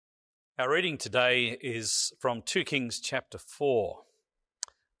Our reading today is from 2 Kings chapter 4,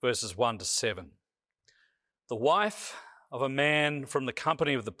 verses 1 to 7. The wife of a man from the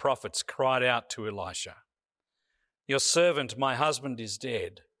company of the prophets cried out to Elisha, "Your servant, my husband, is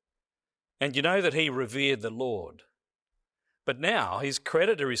dead, and you know that he revered the Lord. But now his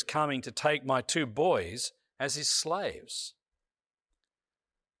creditor is coming to take my 2 boys as his slaves."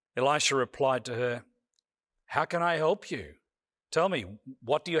 Elisha replied to her, "How can I help you? Tell me,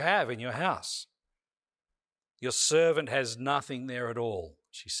 what do you have in your house?" "Your servant has nothing there at all,"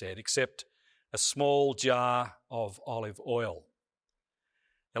 she said, "except a small jar of olive oil."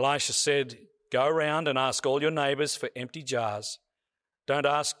 Elisha said, "Go around and ask all your neighbours for empty jars. Don't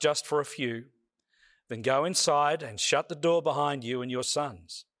ask just for a few. Then go inside and shut the door behind you and your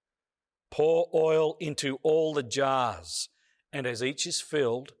sons. Pour oil into all the jars, and as each is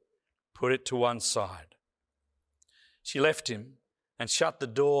filled, put it to one side." She left him and shut the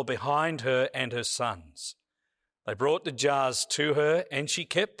door behind her and her sons. They brought the jars to her, and she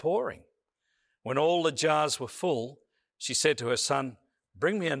kept pouring. When all the jars were full, she said to her son,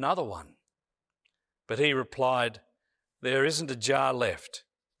 "Bring me another one." But he replied, "There isn't a jar left."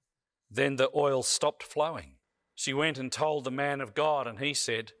 Then the oil stopped flowing. She went and told the man of God, and he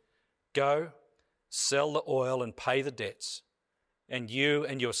said, "Go, sell the oil and pay the debts, and you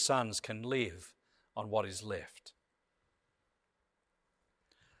and your sons can live on what is left."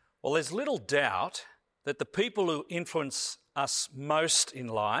 Well, there's little doubt that the people who influence us most in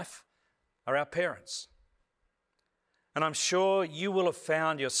life are our parents. And I'm sure you will have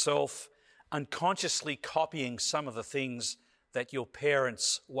found yourself unconsciously copying some of the things that your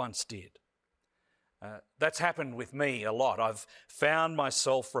parents once did. That's happened with me a lot. I've found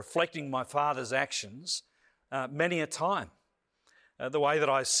myself reflecting my father's actions many a time. The way that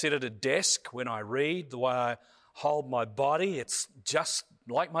I sit at a desk when I read, the way I hold my body, it's just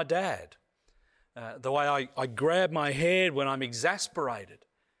like my dad. The way I grab my head when I'm exasperated,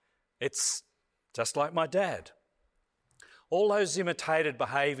 it's just like my dad. All those imitated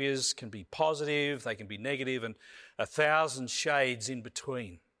behaviours can be positive, they can be negative, and 1,000 shades in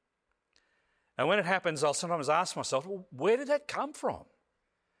between. And when it happens, I'll sometimes ask myself, well, where did that come from?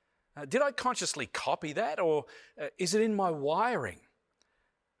 Did I consciously copy that, or is it in my wiring?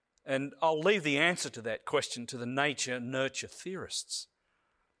 And I'll leave the answer to that question to the nature-nurture theorists.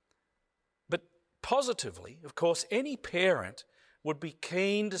 But positively, of course, any parent would be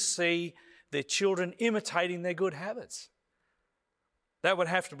keen to see their children imitating their good habits. That would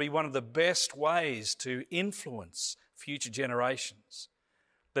have to be one of the best ways to influence future generations,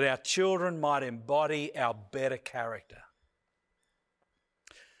 that our children might embody our better character.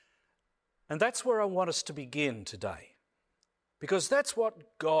 And that's where I want us to begin today, because that's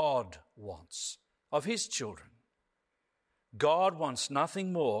what God wants of his children. God wants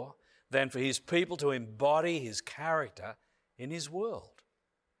nothing more than for his people to embody his character in his world.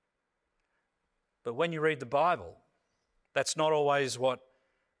 But when you read the Bible, that's not always what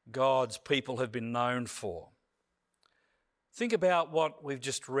God's people have been known for. Think about what we've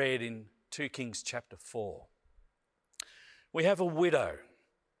just read in 2 Kings chapter 4. We have a widow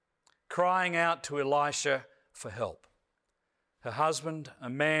crying out to Elisha for help. Her husband, a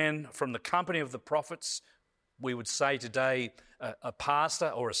man from the company of the prophets, we would say today a pastor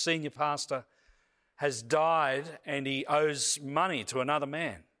or a senior pastor, has died and he owes money to another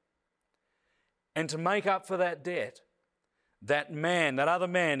man. And to make up for that debt, that other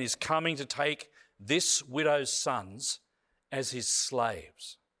man is coming to take this widow's sons as his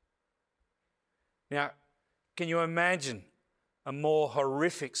slaves. Now, can you imagine a more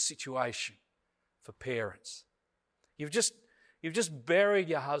horrific situation for parents? You've just buried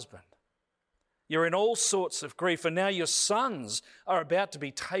your husband. You're in all sorts of grief, and now your sons are about to be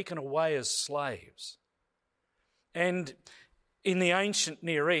taken away as slaves. And in the ancient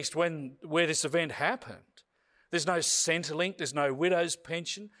Near East, where this event happened, there's no Centrelink, there's no widow's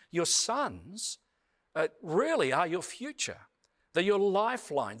pension. Your sons really are your future. They're your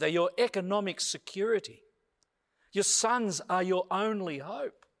lifeline. They're your economic security. Your sons are your only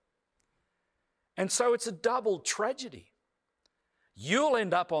hope. And so it's a double tragedy. You'll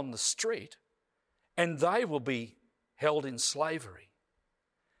end up on the street and they will be held in slavery.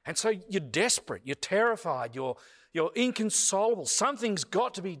 And so you're desperate, you're terrified, you're inconsolable. Something's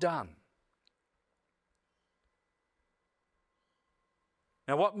got to be done.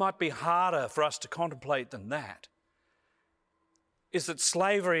 Now, what might be harder for us to contemplate than that is that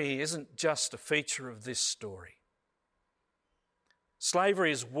slavery isn't just a feature of this story.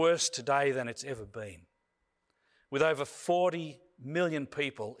 Slavery is worse today than it's ever been, with over 40 million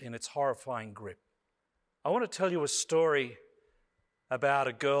people in its horrifying grip. I want to tell you a story about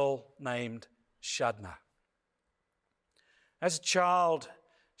a girl named Shadna. As a child,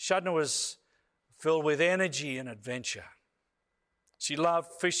 Shadna was filled with energy and adventure. She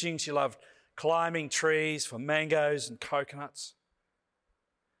loved fishing, she loved climbing trees for mangoes and coconuts.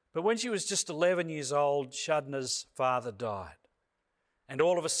 But when she was just 11 years old, Shadna's father died. And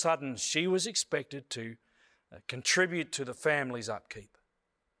all of a sudden, she was expected to contribute to the family's upkeep.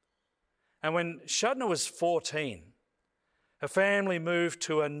 And when Shadna was 14, her family moved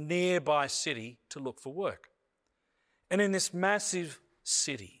to a nearby city to look for work. And in this massive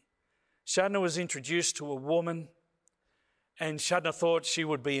city, Shadna was introduced to a woman, and Shadna thought she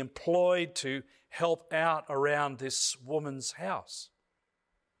would be employed to help out around this woman's house.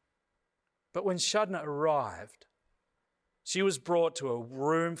 But when Shadna arrived, she was brought to a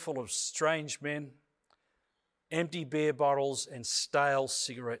room full of strange men, empty beer bottles and stale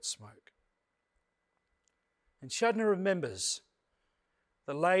cigarette smoke. And Shadna remembers,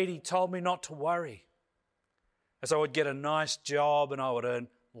 the lady told me not to worry, as I would get a nice job and I would earn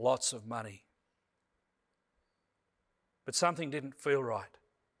lots of money. But something didn't feel right.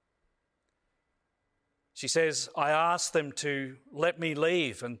 She says, I asked them to let me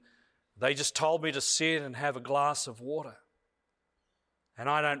leave and they just told me to sit and have a glass of water. And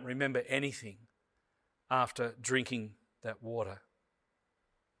I don't remember anything after drinking that water.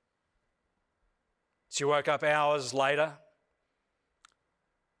 She woke up hours later,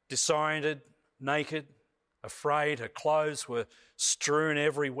 disoriented, naked, afraid. Her clothes were strewn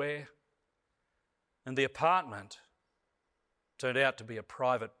everywhere. And the apartment turned out to be a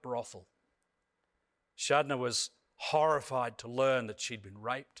private brothel. Shadna was horrified to learn that she'd been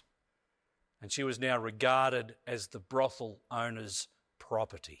raped, and she was now regarded as the brothel owner's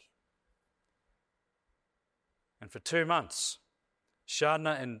property. And for 2 months,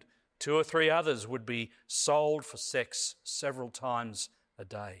 Shadna and 2 or 3 others would be sold for sex several times a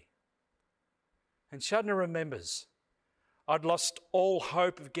day. And Shadna remembers, I'd lost all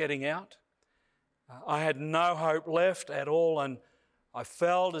hope of getting out. I had no hope left at all, and I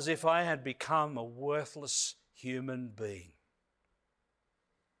felt as if I had become a worthless human being.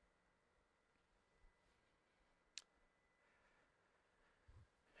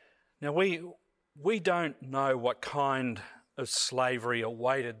 Now, we don't know what kind of slavery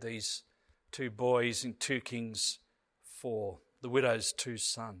awaited these 2 boys in 2 Kings 4, the widow's 2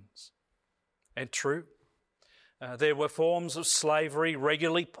 sons. And true, there were forms of slavery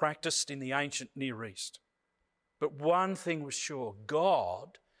regularly practiced in the ancient Near East. But one thing was sure,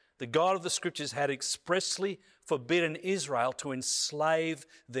 God, the God of the Scriptures, had expressly forbidden Israel to enslave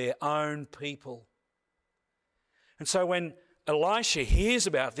their own people. And so when Elisha hears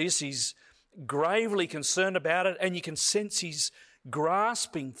about this, he's gravely concerned about it, and you can sense he's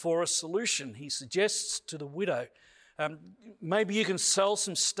grasping for a solution. He suggests to the widow, maybe you can sell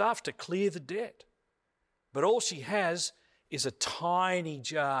some stuff to clear the debt. But all she has is a tiny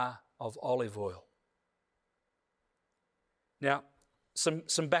jar of olive oil. Now,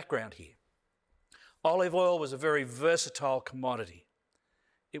 some background here. Olive oil was a very versatile commodity.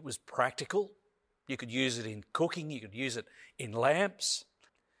 It was practical. You could use it in cooking. You could use it in lamps.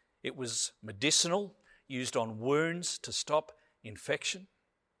 It was medicinal, used on wounds to stop infection.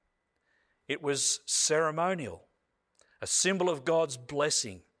 It was ceremonial, a symbol of God's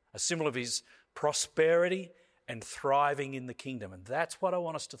blessing, a symbol of his prosperity and thriving in the kingdom. And that's what I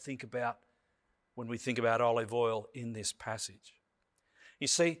want us to think about when we think about olive oil in this passage. You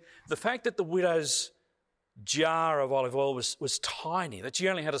see, the fact that the widow's jar of olive oil was tiny, that she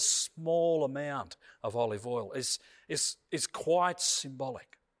only had a small amount of olive oil, is quite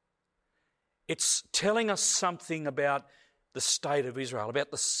symbolic. It's telling us something about the state of Israel,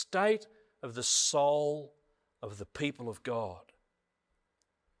 about the state of the soul of the people of God.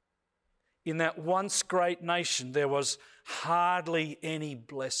 In that once great nation, there was hardly any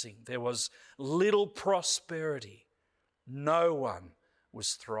blessing. There was little prosperity. No one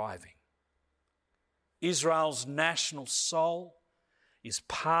was thriving. Israel's national soul is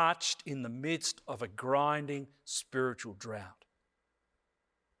parched in the midst of a grinding spiritual drought.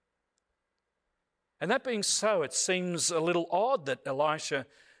 And that being so, it seems a little odd that Elisha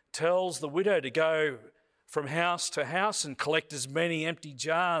tells the widow to go from house to house and collect as many empty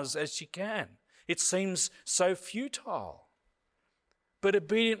jars as she can. It seems so futile. But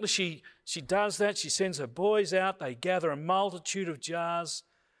obediently she does that. She sends her boys out. They gather a multitude of jars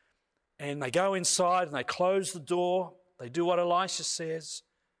and they go inside and they close the door. They do what Elisha says.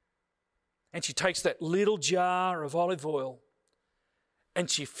 And she takes that little jar of olive oil and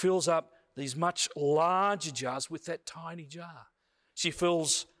she fills up these much larger jars with that tiny jar. She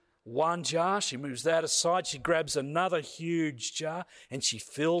fills one jar, she moves that aside, she grabs another huge jar and she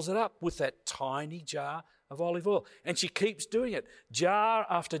fills it up with that tiny jar of olive oil. And she keeps doing it, jar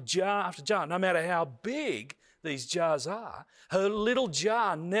after jar after jar. No matter how big these jars are, her little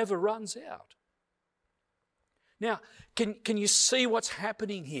jar never runs out. Now, can you see what's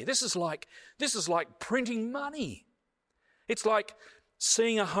happening here? This is like printing money. It's like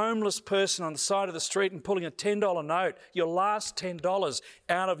seeing a homeless person on the side of the street and pulling a $10 note, your last $10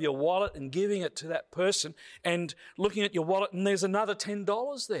 out of your wallet and giving it to that person, and looking at your wallet and there's another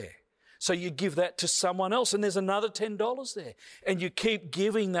 $10 there. So you give that to someone else and there's another $10 there. And you keep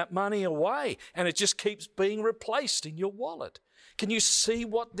giving that money away and it just keeps being replaced in your wallet. Can you see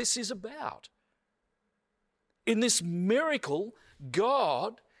what this is about? In this miracle,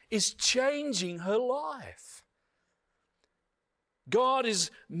 God is changing her life. God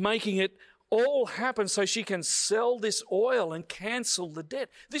is making it all happen so she can sell this oil and cancel the debt.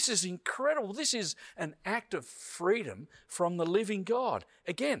 This is incredible. This is an act of freedom from the living God.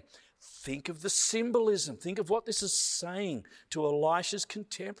 Again, think of the symbolism. Think of what this is saying to Elisha's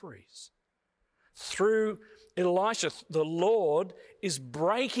contemporaries. Through Elisha, the Lord is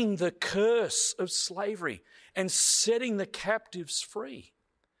breaking the curse of slavery and setting the captives free.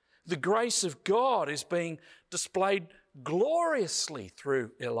 The grace of God is being displayed gloriously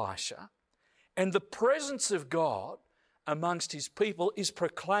through Elisha, and the presence of God amongst his people is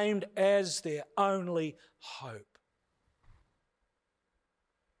proclaimed as their only hope.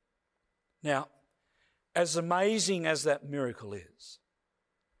 Now, as amazing as that miracle is,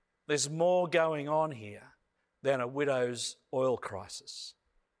 there's more going on here than a widow's oil crisis.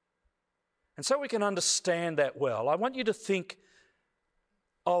 And so we can understand that well. I want you to think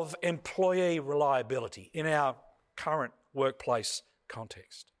of employee reliability in our current workplace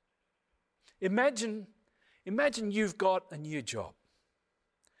context. Imagine you've got a new job,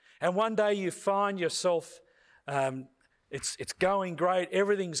 and one day you find yourself, it's going great,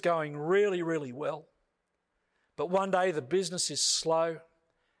 everything's going really, really well, but one day the business is slow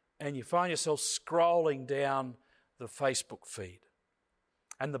and you find yourself scrolling down the Facebook feed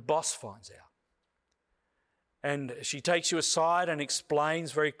and the boss finds out. And she takes you aside and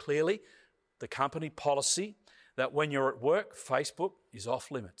explains very clearly the company policy that when you're at work, Facebook is off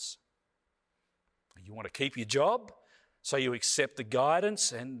limits. You want to keep your job, so you accept the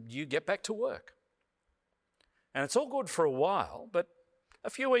guidance and you get back to work. And it's all good for a while, but a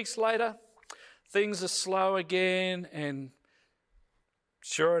few weeks later, things are slow again, and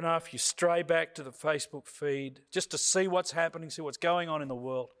sure enough, you stray back to the Facebook feed just to see what's happening, see what's going on in the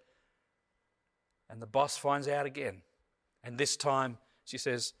world. And the boss finds out again. And this time she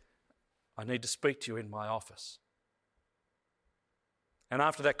says, I need to speak to you in my office. And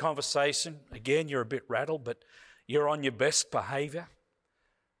after that conversation, again, you're a bit rattled, but you're on your best behaviour.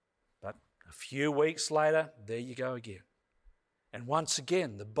 But a few weeks later, there you go again. And once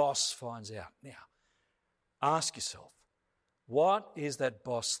again, the boss finds out. Now, ask yourself, what is that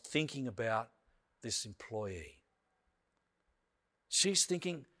boss thinking about this employee? She's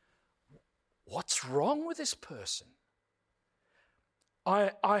thinking, what's wrong with this person?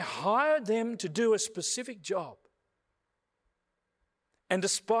 I hired them to do a specific job. And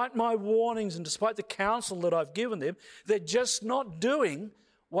despite my warnings and despite the counsel that I've given them, they're just not doing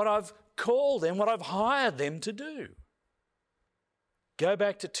what I've called them, what I've hired them to do. Go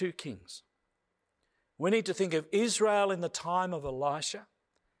back to 2 Kings. We need to think of Israel in the time of Elisha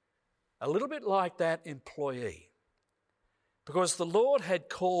a little bit like that employee, because the Lord had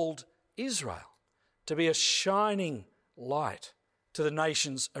called Israel to be a shining light to the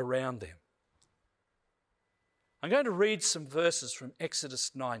nations around them. I'm going to read some verses from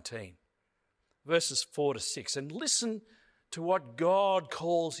Exodus 19, verses 4 to 6, and listen to what God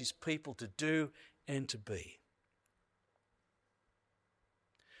calls his people to do and to be.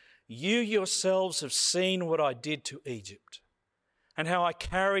 You yourselves have seen what I did to Egypt, and how I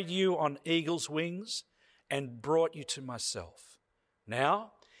carried you on eagle's wings and brought you to myself.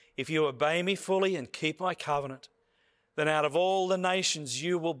 Now, if you obey me fully and keep my covenant, then out of all the nations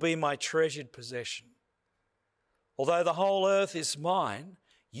you will be my treasured possession. Although the whole earth is mine,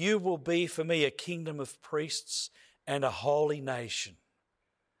 you will be for me a kingdom of priests and a holy nation.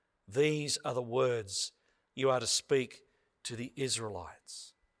 These are the words you are to speak to the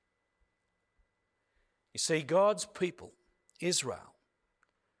Israelites. You see, God's people, Israel,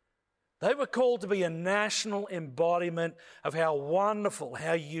 they were called to be a national embodiment of how wonderful,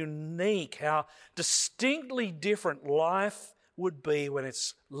 how unique, how distinctly different life would be when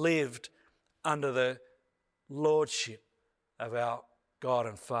it's lived under the lordship of our God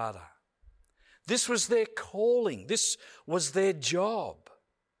and Father. This was their calling. This was their job.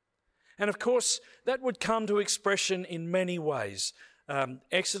 And of course, that would come to expression in many ways.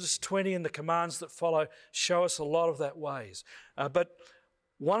 Exodus 20 and the commands that follow show us a lot of that ways. But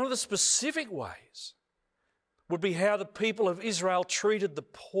one of the specific ways would be how the people of Israel treated the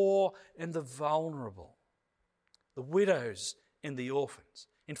poor and the vulnerable, the widows and the orphans.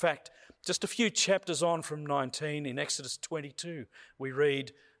 In fact, just a few chapters on from 19 in Exodus 22, we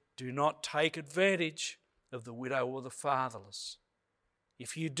read, "Do not take advantage of the widow or the fatherless.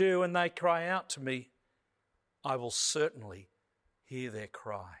 If you do and they cry out to me, I will certainly hear their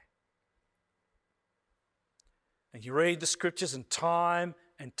cry." And you read the scriptures, and time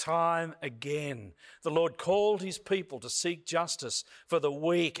again, the Lord called his people to seek justice for the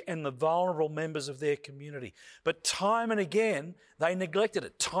weak and the vulnerable members of their community. But time and again, they neglected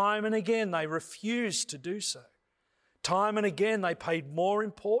it. Time and again, they refused to do so. Time and again, they paid more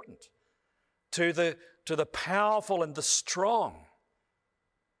importance to the powerful and the strong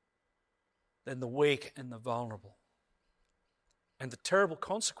than the weak and the vulnerable. And the terrible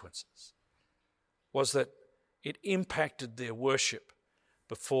consequences was that it impacted their worship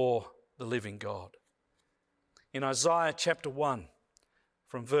before the living God. In Isaiah chapter 1,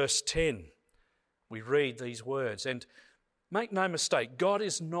 from verse 10, we read these words. And make no mistake, God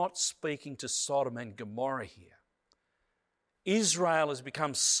is not speaking to Sodom and Gomorrah here. Israel has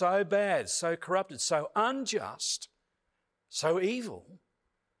become so bad, so corrupted, so unjust, so evil,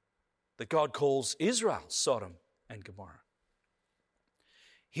 that God calls Israel Sodom and Gomorrah.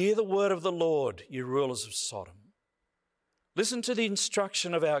 Hear the word of the Lord, you rulers of Sodom. Listen to the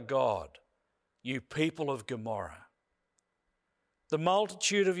instruction of our God, you people of Gomorrah. The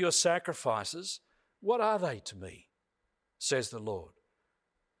multitude of your sacrifices, what are they to me, says the Lord?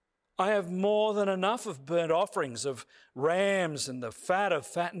 I have more than enough of burnt offerings of rams and the fat of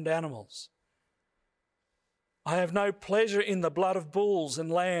fattened animals. I have no pleasure in the blood of bulls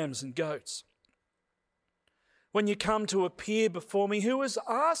and lambs and goats. When you come to appear before me, who has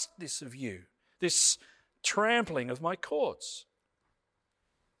asked this of you, this trampling of my courts?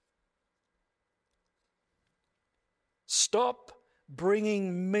 Stop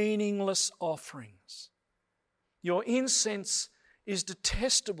bringing meaningless offerings. Your incense is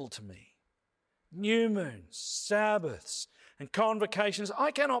detestable to me. New moons, Sabbaths, and convocations,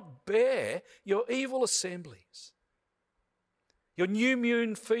 I cannot bear your evil assemblies. Your new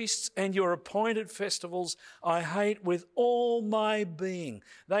moon feasts and your appointed festivals I hate with all my being.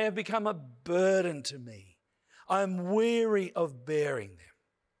 They have become a burden to me. I am weary of bearing them.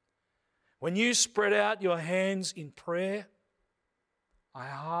 When you spread out your hands in prayer, I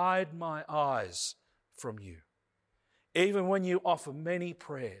hide my eyes from you. Even when you offer many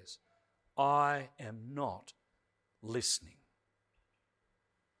prayers, I am not listening.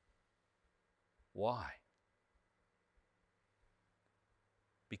 Why?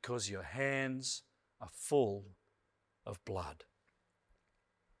 Because your hands are full of blood.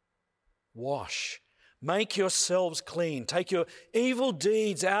 Wash. Make yourselves clean. Take your evil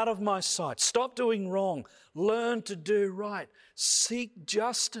deeds out of my sight. Stop doing wrong. Learn to do right. Seek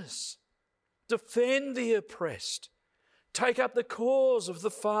justice. Defend the oppressed. Take up the cause of the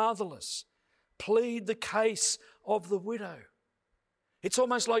fatherless. Plead the case of the widow. It's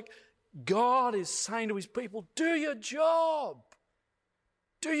almost like God is saying to his people, do your job.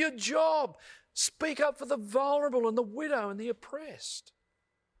 Do your job. Speak up for the vulnerable and the widow and the oppressed.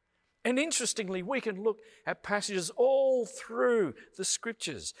 And interestingly, we can look at passages all through the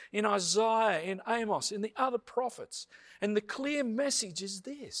scriptures, in Isaiah, in Amos, in the other prophets. And the clear message is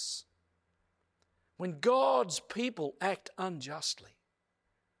this: when God's people act unjustly,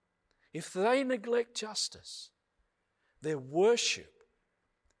 if they neglect justice, their worship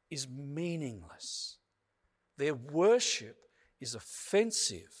is meaningless. Their worship is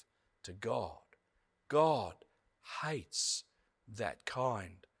offensive to God. God hates that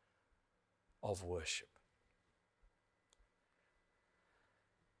kind of worship.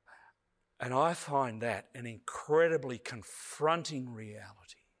 And I find that an incredibly confronting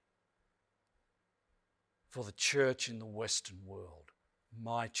reality for the church in the Western world,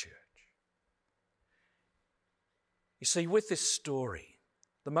 my church. You see, with this story,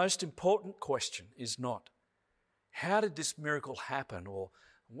 the most important question is not, how did this miracle happen? Or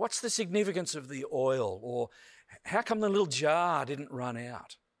what's the significance of the oil? Or how come the little jar didn't run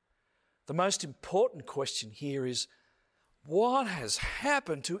out? The most important question here is, what has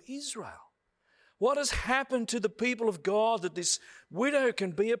happened to Israel? What has happened to the people of God that this widow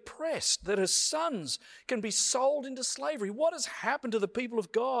can be oppressed, that her sons can be sold into slavery? What has happened to the people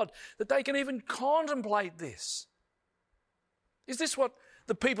of God that they can even contemplate this? Is this what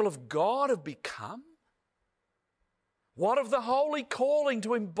the people of God have become? What of the holy calling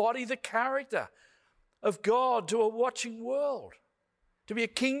to embody the character of God to a watching world, to be a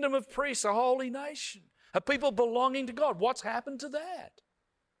kingdom of priests, a holy nation, a people belonging to God? What's happened to that?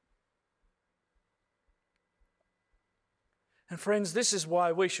 And friends, this is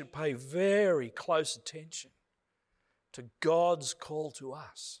why we should pay very close attention to God's call to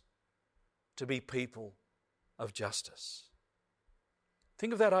us to be people of justice.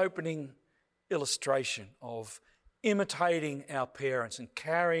 Think of that opening illustration of imitating our parents and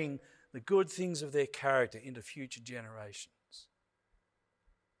carrying the good things of their character into future generations.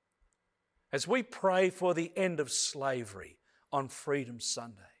 As we pray for the end of slavery on Freedom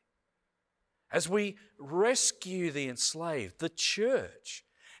Sunday, as we rescue the enslaved, the church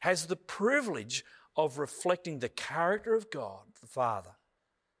has the privilege of reflecting the character of God, the Father,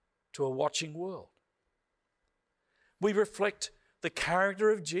 to a watching world. We reflect the character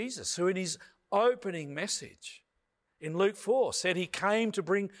of Jesus, who in his opening message in Luke 4 said he came to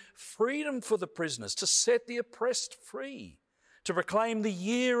bring freedom for the prisoners, to set the oppressed free, to proclaim the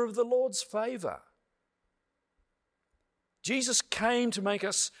year of the Lord's favour. Jesus came to make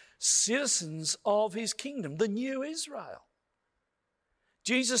us citizens of his kingdom, the new Israel.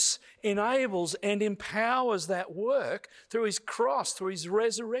 Jesus enables and empowers that work through his cross, through his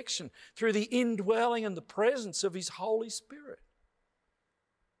resurrection, through the indwelling and the presence of his Holy Spirit.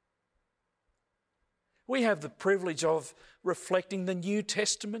 We have the privilege of reflecting the New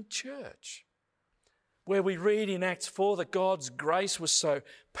Testament church, where we read in Acts 4 that God's grace was so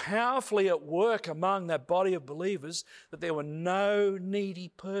powerfully at work among that body of believers that there were no needy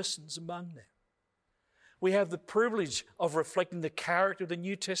persons among them. We have the privilege of reflecting the character of the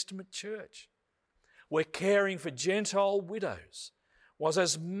New Testament church, where caring for Gentile widows was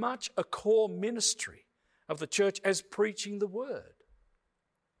as much a core ministry of the church as preaching the word.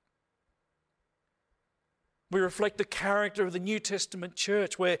 We reflect the character of the New Testament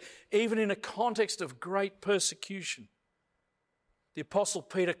church, where even in a context of great persecution, the Apostle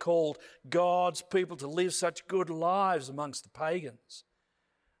Peter called God's people to live such good lives amongst the pagans,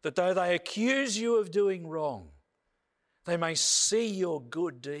 that though they accuse you of doing wrong, they may see your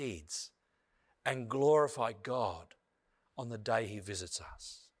good deeds and glorify God on the day he visits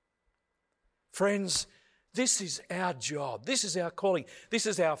us. Friends, this is our job. This is our calling. This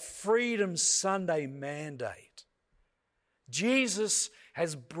is our Freedom Sunday mandate. Jesus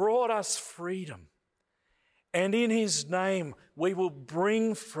has brought us freedom, and in his name we will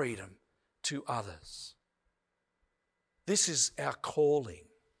bring freedom to others. This is our calling,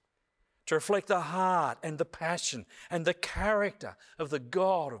 to reflect the heart and the passion and the character of the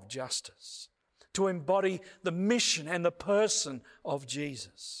God of justice, to embody the mission and the person of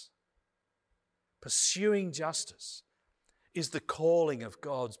Jesus. Pursuing justice is the calling of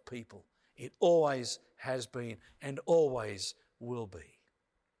God's people. It always has been and always will be.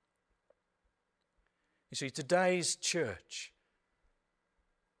 You see, today's church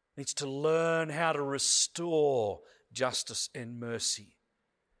needs to learn how to restore justice and mercy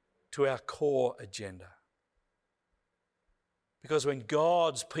to our core agenda. Because when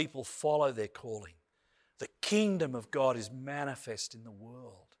God's people follow their calling, the kingdom of God is manifest in the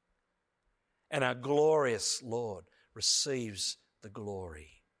world. And our glorious Lord receives the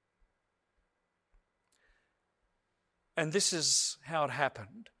glory. And this is how it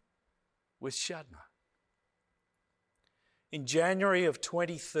happened with Shadna. In January of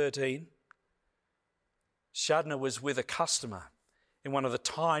 2013, Shadna was with a customer in one of the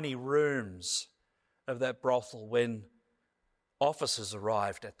tiny rooms of that brothel when officers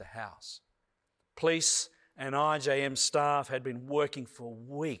arrived at the house. Police and IJM staff had been working for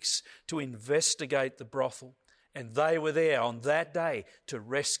weeks to investigate the brothel, and they were there on that day to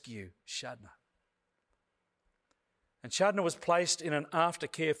rescue Shadna. And Shadna was placed in an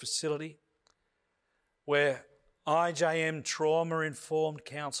aftercare facility where IJM trauma-informed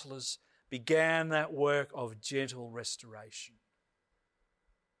counsellors began that work of gentle restoration.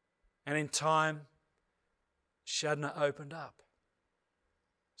 And in time, Shadna opened up.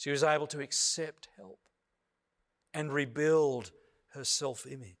 She was able to accept help and rebuild her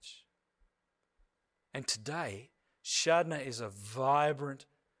self-image. And today, Shadna is a vibrant,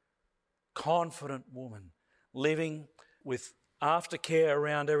 confident woman living with aftercare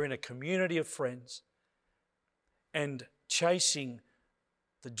around her in a community of friends and chasing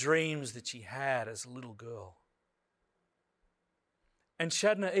the dreams that she had as a little girl. And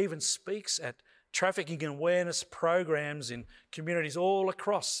Shadna even speaks at trafficking awareness programs in communities all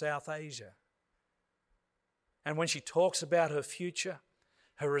across South Asia. And when she talks about her future,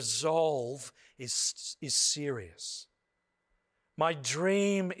 her resolve is serious. My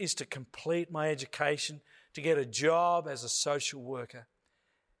dream is to complete my education, to get a job as a social worker,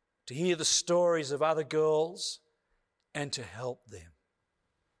 to hear the stories of other girls and to help them.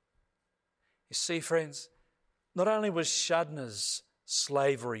 You see, friends, not only was Shadna's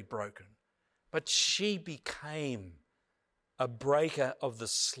slavery broken, but she became a breaker of the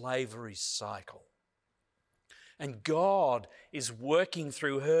slavery cycle. And God is working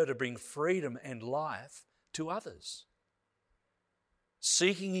through her to bring freedom and life to others.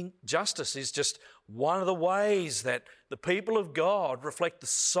 Seeking justice is just one of the ways that the people of God reflect the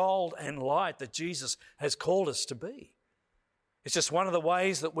salt and light that Jesus has called us to be. It's just one of the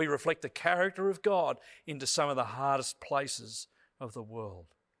ways that we reflect the character of God into some of the hardest places of the world.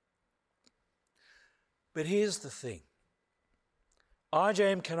 But here's the thing.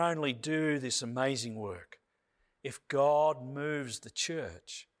 IJM can only do this amazing work if God moves the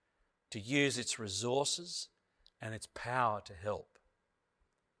church to use its resources and its power to help.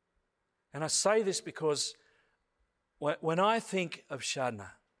 And I say this because when I think of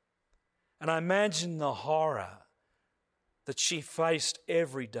Shadna and I imagine the horror that she faced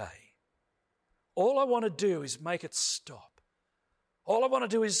every day, all I want to do is make it stop. All I want to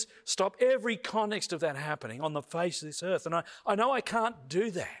do is stop every context of that happening on the face of this earth. And I know I can't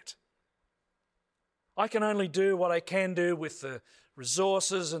do that. I can only do what I can do with the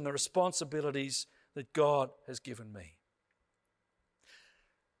resources and the responsibilities that God has given me.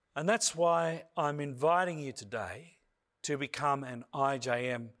 And that's why I'm inviting you today to become an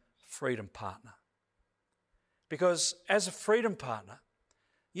IJM Freedom Partner. Because as a Freedom Partner,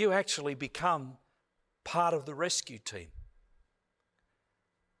 you actually become part of the rescue team.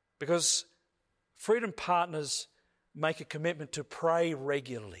 Because Freedom Partners make a commitment to pray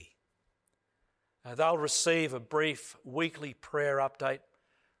regularly. They'll receive a brief weekly prayer update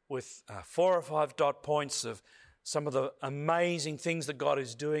with 4 or 5 dot points of some of the amazing things that God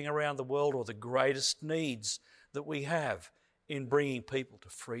is doing around the world, or the greatest needs that we have in bringing people to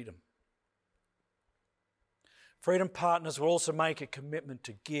freedom. Freedom Partners will also make a commitment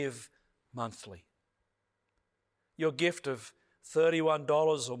to give monthly. Your gift of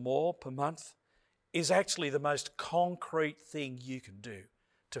 $31 or more per month is actually the most concrete thing you can do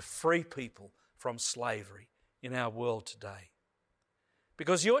to free people from slavery in our world today.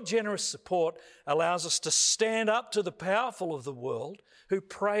 Because your generous support allows us to stand up to the powerful of the world who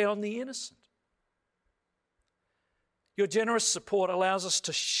prey on the innocent. Your generous support allows us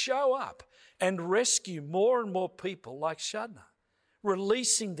to show up and rescue more and more people like Shadna,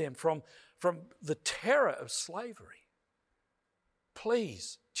 releasing them from the terror of slavery.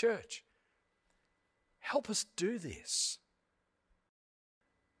 Please, church, help us do this.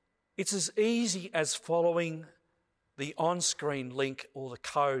 It's as easy as following the on-screen link or the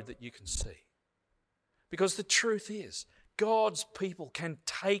code that you can see. Because the truth is, God's people can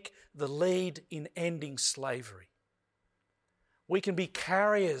take the lead in ending slavery. We can be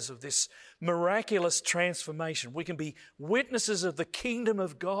carriers of this miraculous transformation. We can be witnesses of the kingdom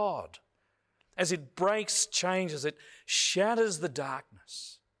of God as it breaks chains, as it shatters the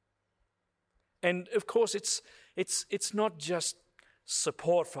darkness. And of course, it's not just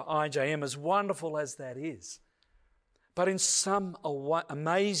support for IJM, as wonderful as that is. But in some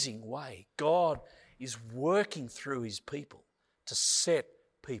amazing way, God is working through his people to set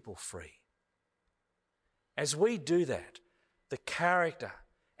people free. As we do that, the character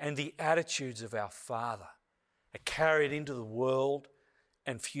and the attitudes of our Father are carried into the world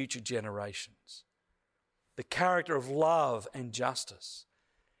and future generations. The character of love and justice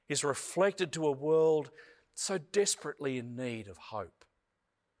is reflected to a world so desperately in need of hope.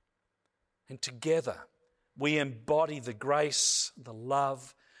 And together, we embody the grace, the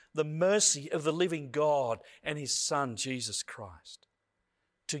love, the mercy of the living God and his Son, Jesus Christ.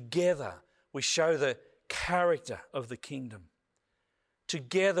 Together, we show the character of the kingdom.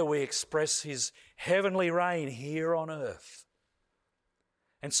 Together, we express his heavenly reign here on earth.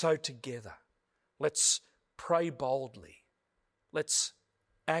 And so together, let's pray boldly. Let's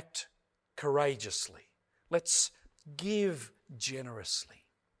act courageously. Let's give generously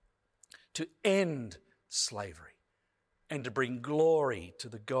to end slavery and to bring glory to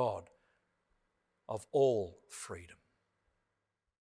the God of all freedom.